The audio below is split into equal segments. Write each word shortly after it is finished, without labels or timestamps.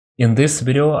In this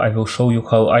video I will show you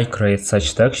how I create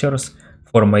such textures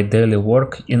for my daily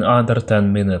work in under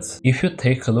 10 minutes. If you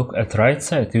take a look at right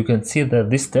side, you can see that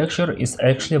this texture is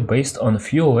actually based on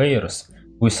few layers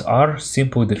with our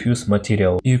SimpleDiffuse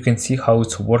material. You can see how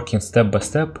it's working step by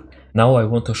step. Now I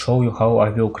want to show you how I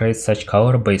will create such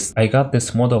color base. I got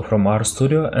this model from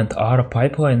RStudio and our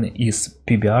pipeline is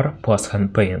PBR plus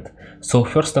hand paint. So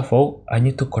first of all, I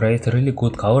need to create a really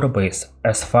good color base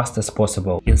as fast as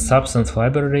possible. In Substance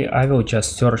library, I will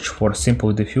just search for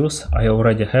SimpleDiffuse, I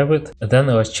already have it. Then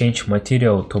let's change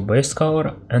material to base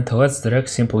color and let's drag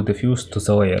SimpleDiffuse to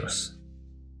the layers.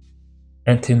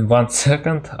 And in 1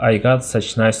 second I got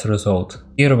such nice result.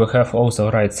 Here we have all the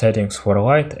right settings for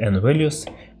light and values.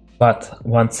 But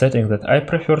one setting that I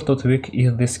prefer to tweak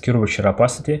is this curvature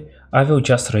opacity. I will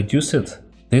just reduce it.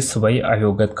 This way I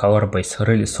will get color base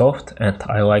really soft and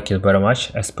I like it very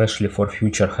much, especially for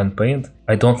future hand paint.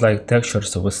 I don't like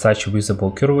textures with such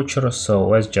visible curvature, so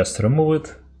let's just remove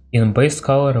it. In base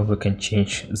color we can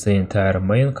change the entire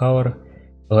main color.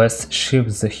 Let's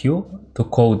shift the hue to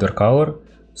colder color,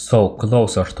 so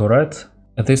closer to red.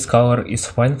 This color is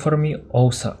fine for me.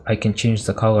 Also I can change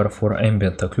the color for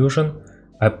ambient occlusion.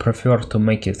 I prefer to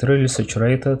make it really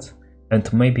saturated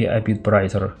and maybe a bit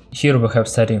brighter. Here we have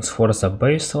settings for the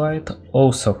base light,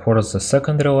 also for the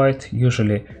secondary light.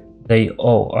 Usually they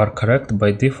all are correct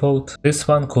by default. This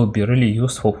one could be really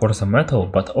useful for the metal,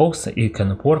 but also it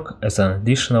can work as an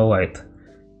additional light.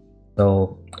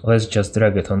 So let's just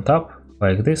drag it on top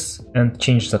like this and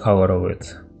change the color of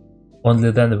it. Only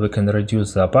then we can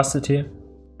reduce the opacity,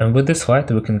 and with this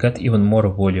light we can get even more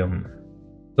volume.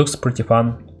 Looks pretty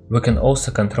fun. We can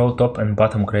also control top and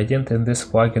bottom gradient in this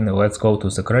plugin. Let's go to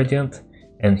the gradient,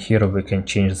 and here we can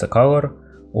change the color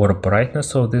or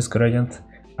brightness of this gradient.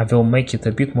 I will make it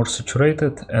a bit more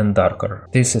saturated and darker.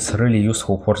 This is really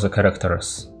useful for the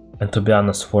characters and, to be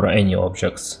honest, for any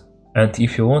objects. And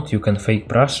if you want, you can fake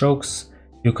brush strokes.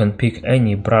 You can pick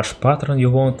any brush pattern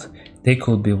you want. They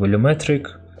could be volumetric.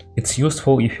 It's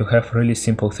useful if you have really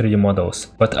simple 3D models,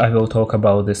 but I will talk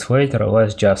about this later.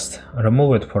 Let's just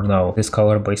remove it for now. This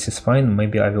color base is fine,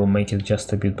 maybe I will make it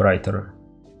just a bit brighter.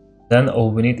 Then all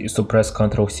we need is to press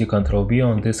Ctrl+C, Ctrl+V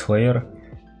on this layer,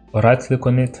 right click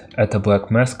on it, add a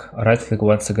black mask, right click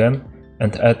once again,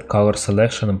 and add color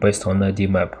selection based on a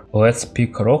map. Let's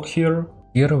pick rock here.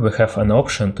 Here we have an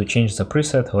option to change the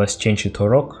preset. Let's change it to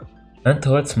rock, and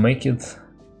let's make it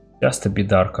just a bit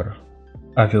darker.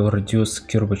 I will reduce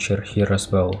curvature here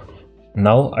as well.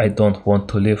 Now I don't want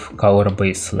to leave color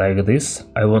base like this,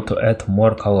 I want to add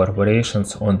more color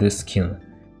variations on this skin.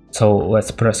 So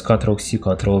let's press Ctrl+C,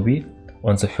 Ctrl+V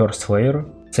on the first layer.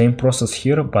 Same process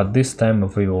here, but this time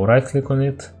we will right click on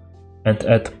it and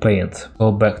add paint.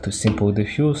 Go back to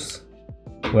SimpleDiffuse,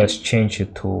 let's change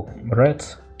it to red,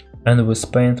 and with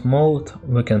paint mode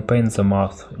we can paint the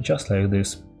mouth just like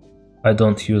this. I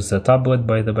don't use the tablet,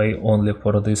 by the way, only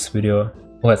for this video.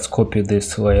 Let's copy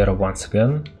this layer once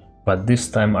again, but this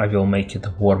time I will make it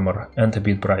warmer and a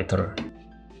bit brighter.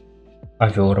 I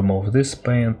will remove this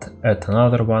paint, add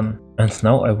another one, and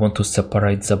now I want to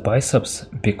separate the biceps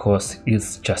because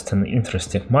it's just an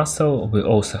interesting muscle. We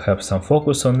also have some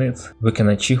focus on it. We can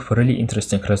achieve a really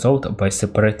interesting result by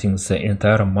separating the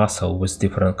entire muscle with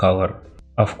different color.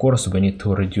 Of course, we need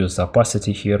to reduce the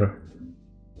opacity here.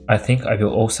 I think I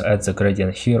will also add the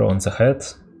gradient here on the head,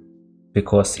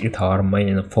 because it's our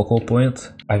main focal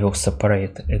point. I will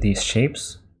separate these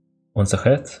shapes on the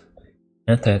head,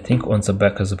 and I think on the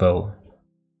back as well.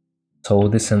 So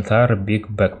this entire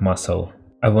big back muscle.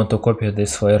 I want to copy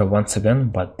this layer once again,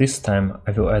 but this time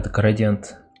I will add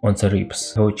gradient on the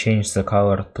ribs. I will change the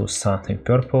color to something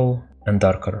purple and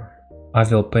darker. I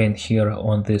will paint here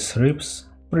on these ribs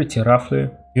pretty roughly.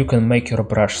 You can make your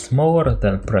brush smaller,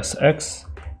 then press X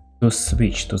to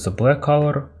switch to the black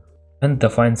color and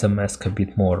define the mask a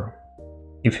bit more.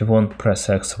 If you want, press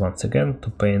X once again to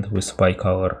paint with Y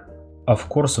color. Of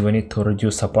course we need to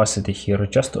reduce opacity here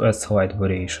just to add slight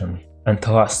variation. And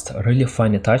last, really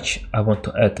funny touch, I want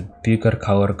to add bigger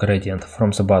color gradient from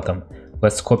the bottom.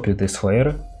 Let's copy this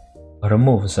layer,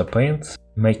 remove the paint,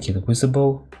 make it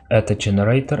visible, add a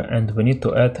generator, and we need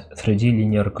to add 3D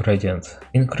linear gradient.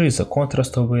 Increase the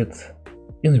contrast of it,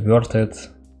 invert it.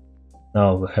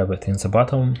 Now we have it in the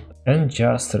bottom, and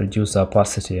just reduce the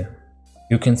opacity.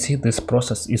 You can see this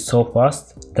process is so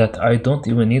fast that I don't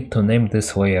even need to name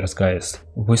these layers, guys.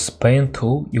 With paint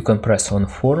tool you can press on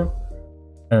 4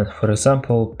 and, for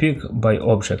example, pick by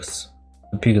objects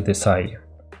to pick this eye.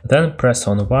 Then press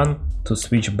on 1 to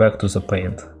switch back to the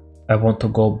paint. I want to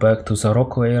go back to the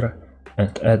rock layer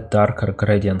and add darker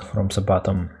gradient from the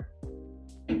bottom.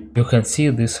 You can see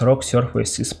this rock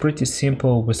surface is pretty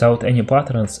simple without any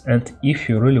patterns, and if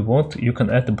you really want, you can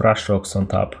add brush strokes on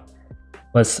top.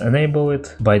 Let's enable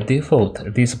it. By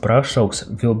default, these brush strokes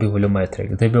will be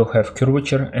volumetric. They will have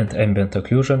curvature and ambient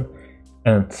occlusion,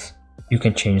 and you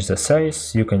can change the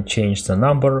size, you can change the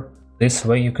number. This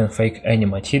way you can fake any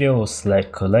materials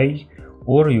like clay,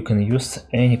 or you can use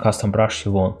any custom brush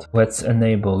you want. Let's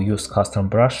enable use custom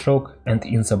brush stroke, and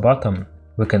in the bottom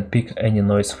we can pick any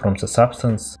noise from the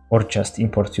substance or just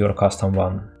import your custom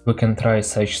one. We can try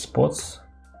such spots.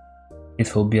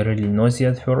 It will be really noisy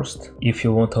at first. If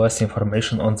you want less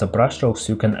information on the brush strokes,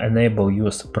 you can enable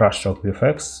use brush stroke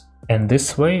effects. And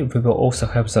this way we will also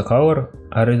have the color.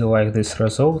 I really like this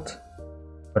result.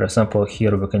 For example,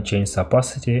 here we can change the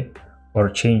opacity or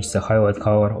change the highlight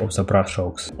color of the brush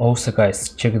strokes. Also guys,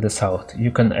 check this out. You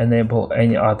can enable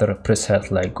any other preset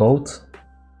like gold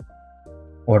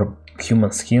or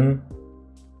human skin,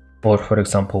 or for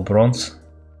example bronze.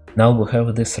 Now we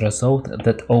have this result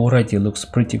that already looks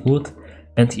pretty good,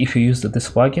 and if you use this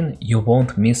plugin you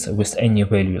won't miss with any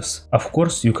values. Of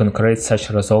course you can create such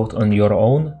result on your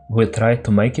own. We tried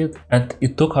to make it and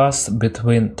it took us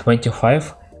between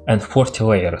 25 and 40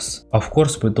 layers. Of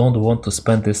course we don't want to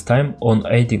spend this time on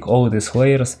adding all these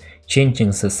layers, changing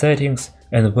the settings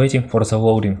and waiting for the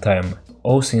loading time.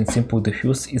 Also in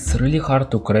SimpleDiffuse it's really hard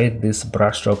to create this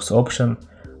brush strokes option.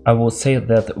 I would say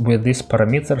that with these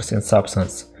parameters in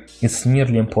Substance it's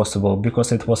nearly impossible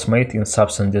because it was made in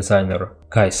Substance Designer.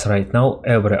 Guys, right now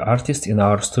every artist in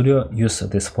our studio uses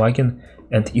this plugin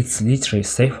and it's literally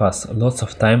saves us lots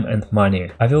of time and money.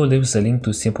 I will leave the link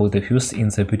to SimpleDiffuse in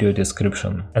the video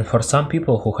description. And for some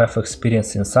people who have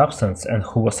experience in Substance and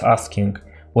who was asking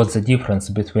what's the difference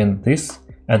between this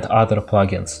and other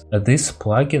plugins. This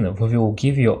plugin will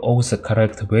give you all the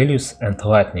correct values and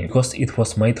lighting because it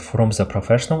was made from the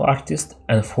professional artist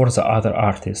and for the other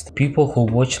artist. People who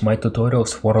watch my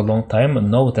tutorials for a long time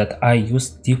know that I use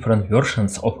different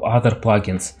versions of other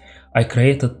plugins. I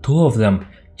created 2 of them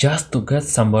just to get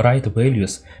some right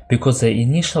values because the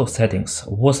initial settings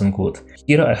wasn't good.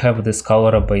 Here I have this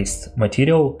color based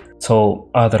material, so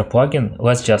other plugin,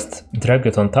 let's just drag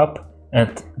it on top.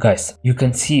 And guys, you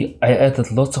can see I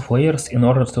added lots of layers in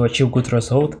order to achieve good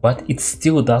result, but it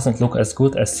still doesn't look as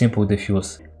good as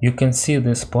SimpleDiffuse. You can see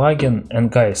this plugin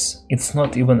and guys, it's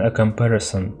not even a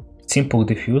comparison.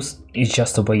 SimpleDiffuse is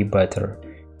just way better.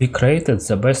 We created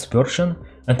the best version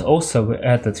and also we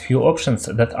added few options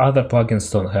that other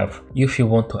plugins don't have. If you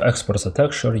want to export the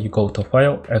texture, you go to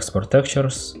File, Export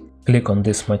Textures, click on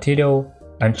this material,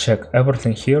 uncheck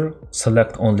everything here,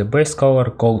 select only base color,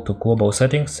 go to global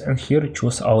settings and here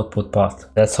choose output path.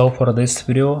 That's all for this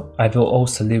video. I will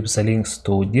also leave the links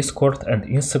to Discord and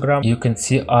Instagram. You can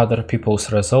see other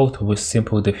people's result with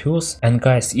SimpleDiffuse. And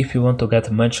guys, if you want to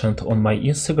get mentioned on my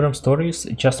Instagram stories,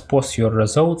 just post your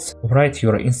results, write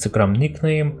your Instagram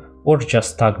nickname or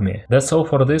just tag me. That's all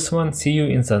for this one. See you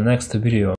in the next video.